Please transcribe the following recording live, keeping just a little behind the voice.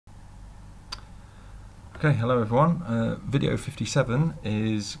Okay, hello everyone. Video 57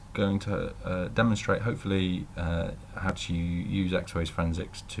 is going to demonstrate hopefully how to use X-Rays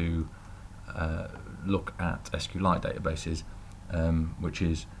Forensics to look at SQLite databases, which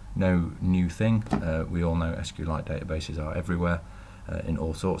is no new thing. We all know SQLite databases are everywhere in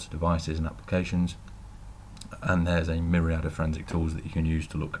all sorts of devices and applications, and there's a myriad of forensic tools that you can use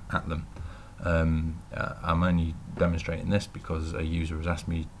to look at them. I'm only demonstrating this because a user has asked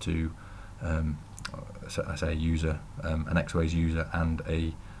me to so I say a user, an X-Rays user and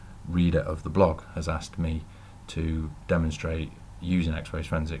a reader of the blog has asked me to demonstrate using X-Rays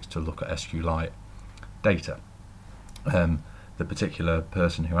Forensics to look at SQLite data. The particular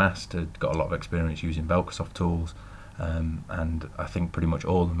person who asked had got a lot of experience using Belkasoft tools, and I think pretty much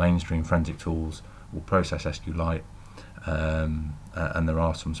all the mainstream forensic tools will process SQLite, and there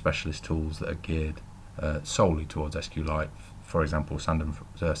are some specialist tools that are geared solely towards SQLite. For example,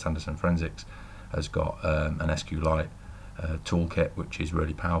 Sanderson Forensics has got an SQLite toolkit, which is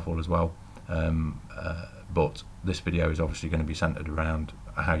really powerful as well. But this video is obviously going to be centered around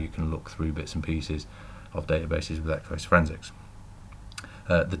how you can look through bits and pieces of databases with X-Rays Forensics.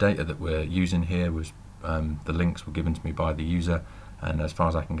 The data that we're using here was the links were given to me by the user, and as far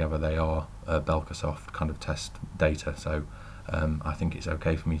as I can gather, they are Belkasoft kind of test data. So I think it's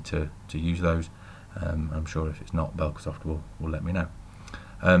okay for me to use those. I'm sure if it's not, Belkasoft will let me know.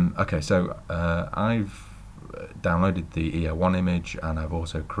 Okay, so I've downloaded the EO1 image, and I've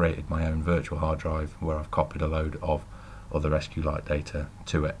also created my own virtual hard drive where I've copied a load of other SQLite data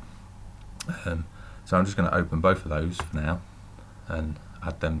to it. So I'm just going to open both of those for now and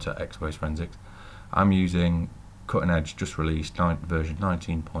add them to X-Rays Forensics. I'm using cutting edge, just released version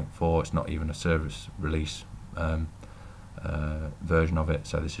 19.4. It's not even a service release version of it,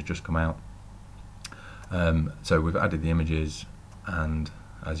 so this has just come out. So we've added the images, and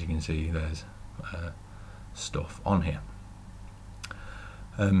as you can see, there's stuff on here.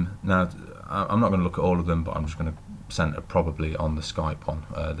 Now, I'm not going to look at all of them, but I'm just going to center probably on the Skype one.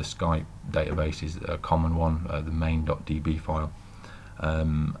 The Skype database is a common one, the main.db file,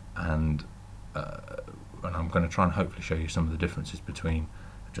 and I'm going to try and hopefully show you some of the differences between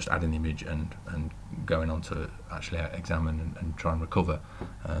just adding the image and going on to actually examine and try and recover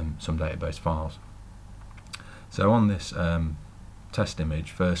some database files. So on this test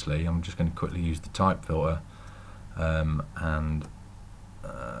image, firstly, I'm just going to quickly use the type filter and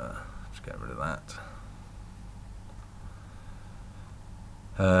just get rid of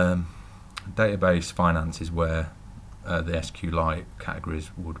that. Database finance is where the SQLite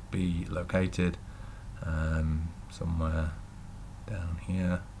categories would be located, somewhere down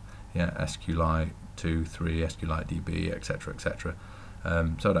here. Yeah, SQLite 2, 3, SQLite DB, etc., etc.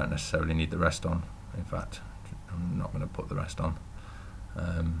 So I don't necessarily need the rest on. In fact, I'm not going to put the rest on.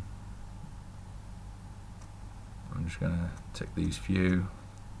 I'm just going to tick these few.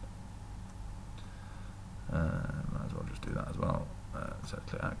 Might as well just do that as well. So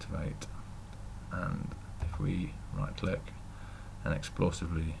click activate, and if we right click and explore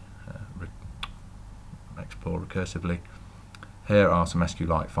recursively, here are some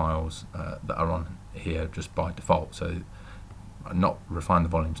SQLite files that are on here just by default. So I've not refined the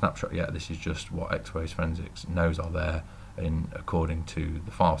volume snapshot yet. This is just what X-Rays Forensics knows are there according to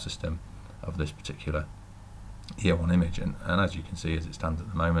the file system of this particular EO1 image, and as you can see, as it stands at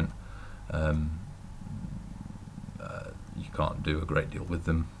the moment, you can't do a great deal with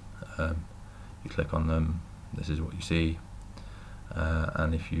them. You click on them, this is what you see,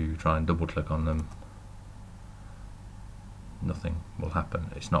 and if you try and double click on them, nothing will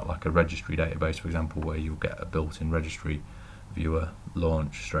happen. It's not like a registry database, for example, where you'll get a built-in registry viewer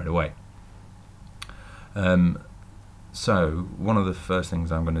launch straight away. So one of the first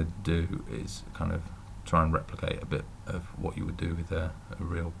things I'm going to do is kind of try and replicate a bit of what you would do with a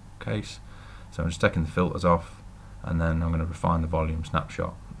real case. So I'm just taking the filters off, and then I'm going to refine the volume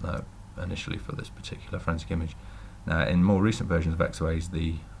snapshot initially for this particular forensic image. Now, in more recent versions of X-Rays,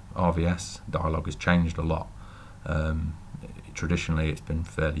 the RVS dialog has changed a lot. Traditionally, it's been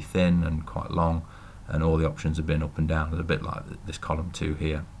fairly thin and quite long, and all the options have been up and down. It's a bit like this column 2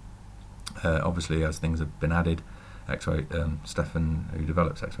 here. Obviously, as things have been added, Stefan, who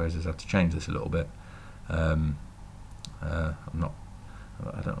develops X-Rays, has had to change this a little bit. I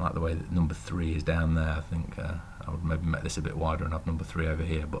don't like the way that number 3 is down there. I think I would maybe make this a bit wider and have number 3 over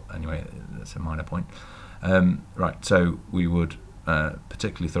here, but anyway, that's a minor point. Right, so we would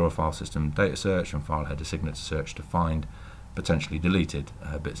particularly throw a file system data search and file header signature search to find potentially deleted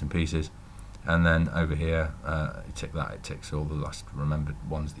bits and pieces, and then over here you tick that, it ticks all the last remembered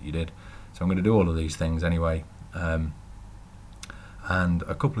ones that you did. So I'm going to do all of these things anyway, And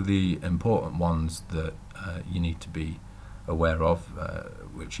a couple of the important ones that you need to be aware of,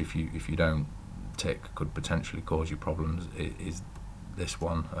 which if you don't tick could potentially cause you problems, is this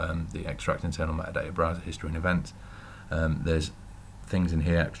one, the extract internal metadata browser history and events. There's things in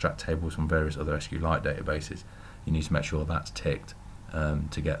here, extract tables from various other SQLite databases. You need to make sure that's ticked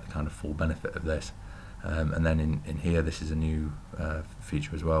to get the kind of full benefit of this. And then in here, this is a new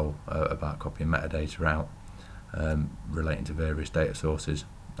feature as well about copying metadata out relating to various data sources.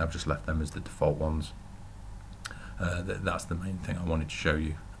 I've just left them as the default ones. That's the main thing I wanted to show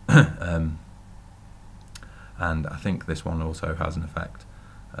you. And I think this one also has an effect,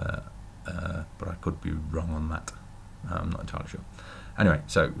 but I could be wrong on that. I'm not entirely sure. Anyway,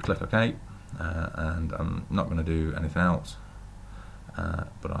 so we click OK, and I'm not going to do anything else,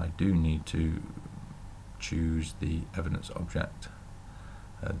 but I do need to choose the evidence object.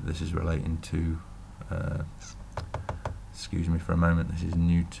 This is relating to, excuse me for a moment, this is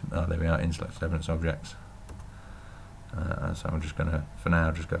new to, oh there we are, in selected evidence objects. So I'm just going to, for now,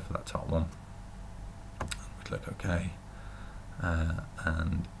 just go for that top one. We click OK,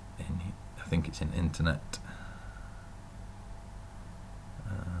 and I think it's in internet.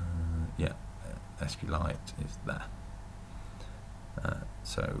 Yeah, SQLite is there.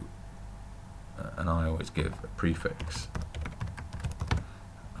 And I always give a prefix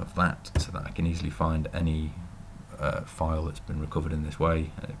of that so that I can easily find any file that's been recovered in this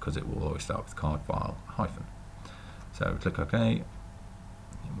way, because it will always start with card file hyphen. So click OK, and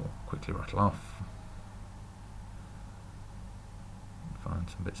we'll quickly rattle off, find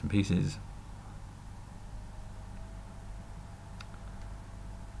some bits and pieces.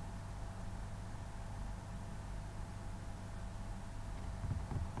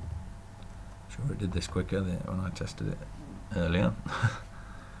 Sure, it did this quicker than when I tested it earlier.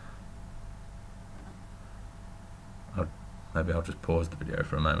 Maybe I'll just pause the video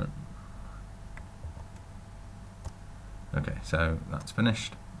for a moment. Okay, so that's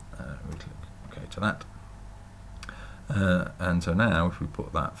finished. We click OK to that. And so now if we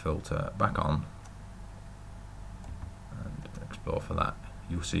put that filter back on and explore for that,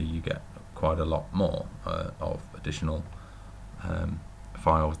 you'll see you get quite a lot more of additional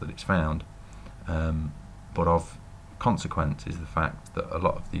files that it's found. But of consequence is the fact that a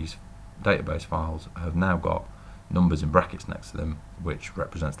lot of these database files have now got numbers in brackets next to them, which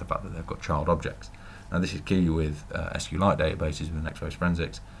represents the fact that they've got child objects. Now this is key with SQLite databases with Exposed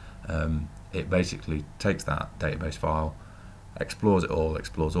Forensics. It basically takes that database file, explores it all,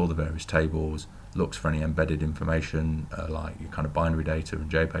 explores all the various tables, looks for any embedded information like your kind of binary data and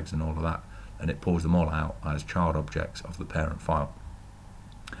JPEGs and all of that, and it pulls them all out as child objects of the parent file.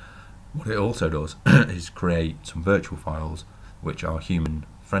 What it also does is create some virtual files which are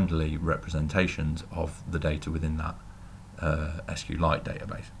human-friendly representations of the data within that SQLite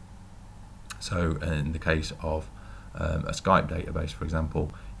database. So in the case of a Skype database, for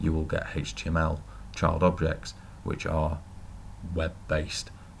example, you will get HTML child objects which are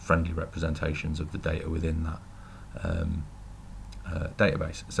web-based friendly representations of the data within that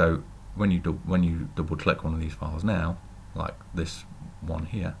database. So when you double-click one of these files now, like this one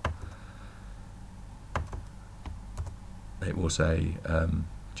here, it will say, do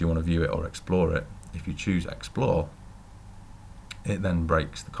you want to view it or explore it? If you choose explore, it then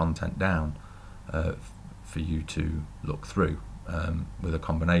breaks the content down for you to look through with a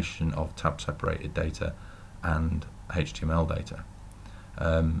combination of tab separated data and HTML data.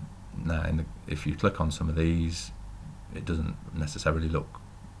 Now if you click on some of these, it doesn't necessarily look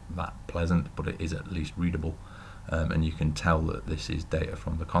that pleasant, but it is at least readable. And you can tell that this is data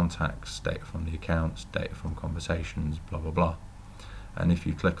from the contacts, data from the accounts, data from conversations, blah blah blah. And if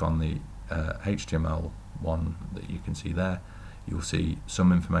you click on the HTML one that you can see there, you'll see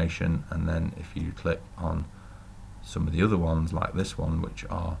some information, and then if you click on some of the other ones like this one, which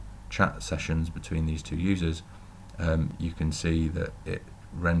are chat sessions between these two users, you can see that it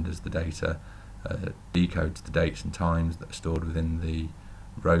renders the data, decodes the dates and times that are stored within the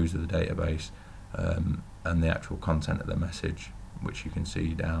rows of the database, and the actual content of the message, which you can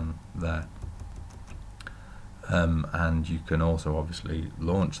see down there. And you can also obviously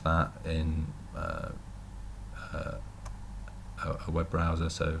launch that in a web browser.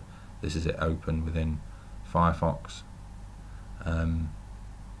 So this is it open within Firefox.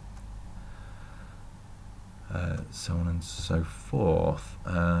 So on and so forth.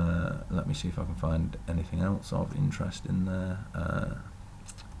 Let me see if I can find anything else of interest in there.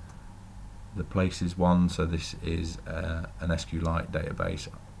 The places one, so this is an SQLite database,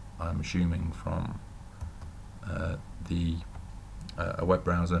 I'm assuming from a web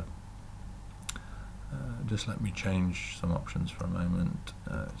browser. just let me change some options for a moment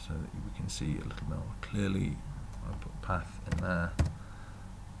so that we can see a little more clearly. I'll put path in there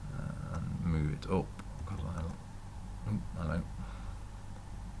and move it up because hello.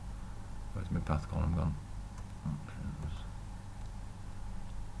 Where's my path column gone? Options.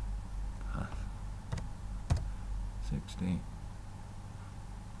 Path 60.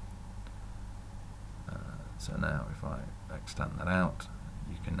 So now if I extend that out,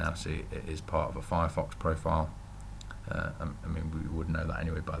 you can now see it is part of a Firefox profile. I mean, we would know that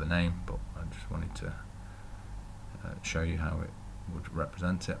anyway by the name, but I just wanted to show you how it would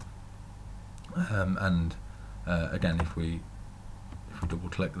represent it. Again, if we double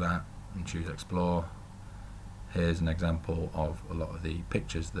click that and choose Explore, here's an example of a lot of the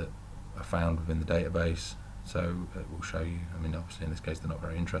pictures that are found within the database. So it will show you, I mean obviously in this case they're not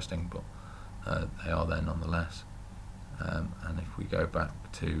very interesting, but they are there nonetheless. And if we go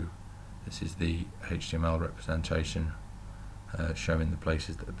back to, this is the HTML representation showing the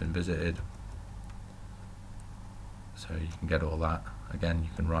places that have been visited. So you can get all that. Again,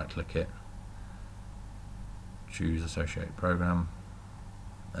 you can right click it, choose associated program,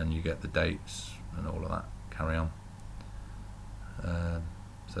 and you get the dates and all of that, carry on.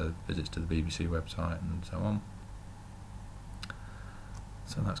 So visits to the BBC website and so on.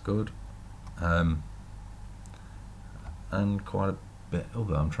 So that's good. And quite a bit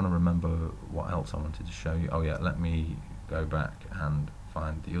other. I'm trying to remember what else I wanted to show you. Oh yeah, let me go back and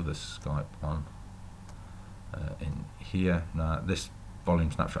find the other Skype one in here. Now this volume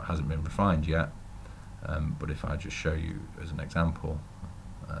snapshot hasn't been refined yet, but if I just show you as an example,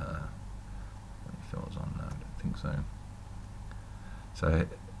 if it was on now, I don't think so. So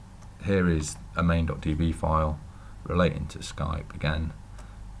here is a main.db file relating to Skype again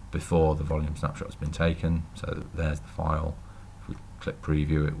before the volume snapshot has been taken. So there's the file. If we click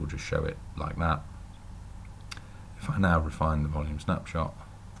preview, it will just show it like that. If I now refine the volume snapshot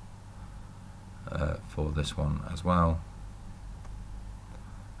for this one as well,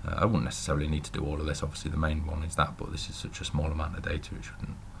 I wouldn't necessarily need to do all of this. Obviously the main one is that, but this is such a small amount of data it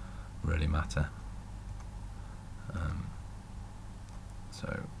shouldn't really matter.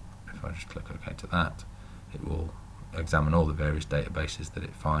 So if I just click OK to that, it will examine all the various databases that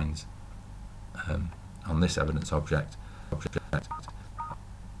it finds on this evidence object. And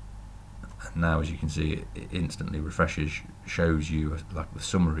now, as you can see, it instantly refreshes, shows you like the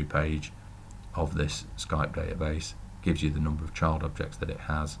summary page of this Skype database, gives you the number of child objects that it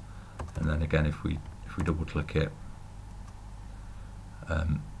has, and then again, if we double click it,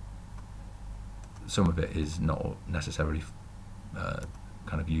 some of it is not necessarily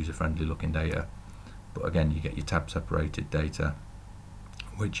kind of user-friendly looking data, but again you get your tab separated data,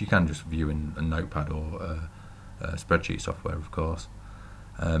 which you can just view in a notepad or spreadsheet software, of course,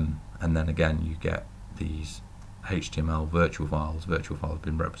 and then again you get these HTML virtual files. Virtual files have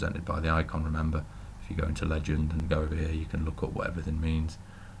been represented by the icon, remember. If you go into Legend and go over here, you can look up what everything means,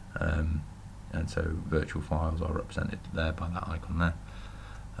 and so virtual files are represented there by that icon there.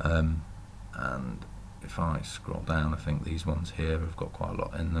 And if I scroll down, I think these ones here have got quite a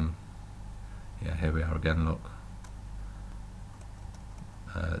lot in them. Yeah, here we are again, look.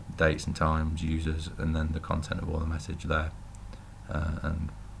 Dates and times, users, and then the content of all the message there. And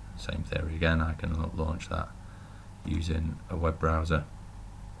same theory again, I can launch that using a web browser,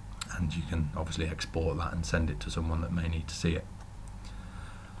 and you can obviously export that and send it to someone that may need to see it.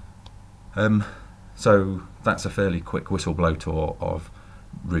 So that's a fairly quick whistle-blow tour of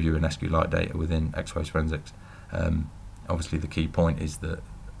reviewing SQLite data within X-Ways Forensics. Obviously the key point is that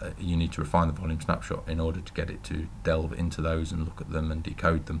you need to refine the volume snapshot in order to get it to delve into those and look at them and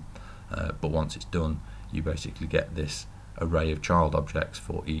decode them, but once it's done, you basically get this array of child objects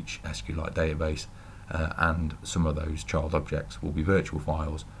for each SQLite database, and some of those child objects will be virtual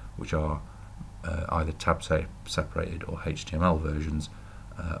files, which are either tab separated or HTML versions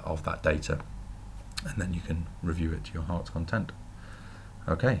of that data, and then you can review it to your heart's content.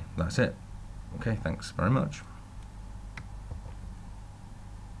 Okay, that's it. Okay, thanks very much.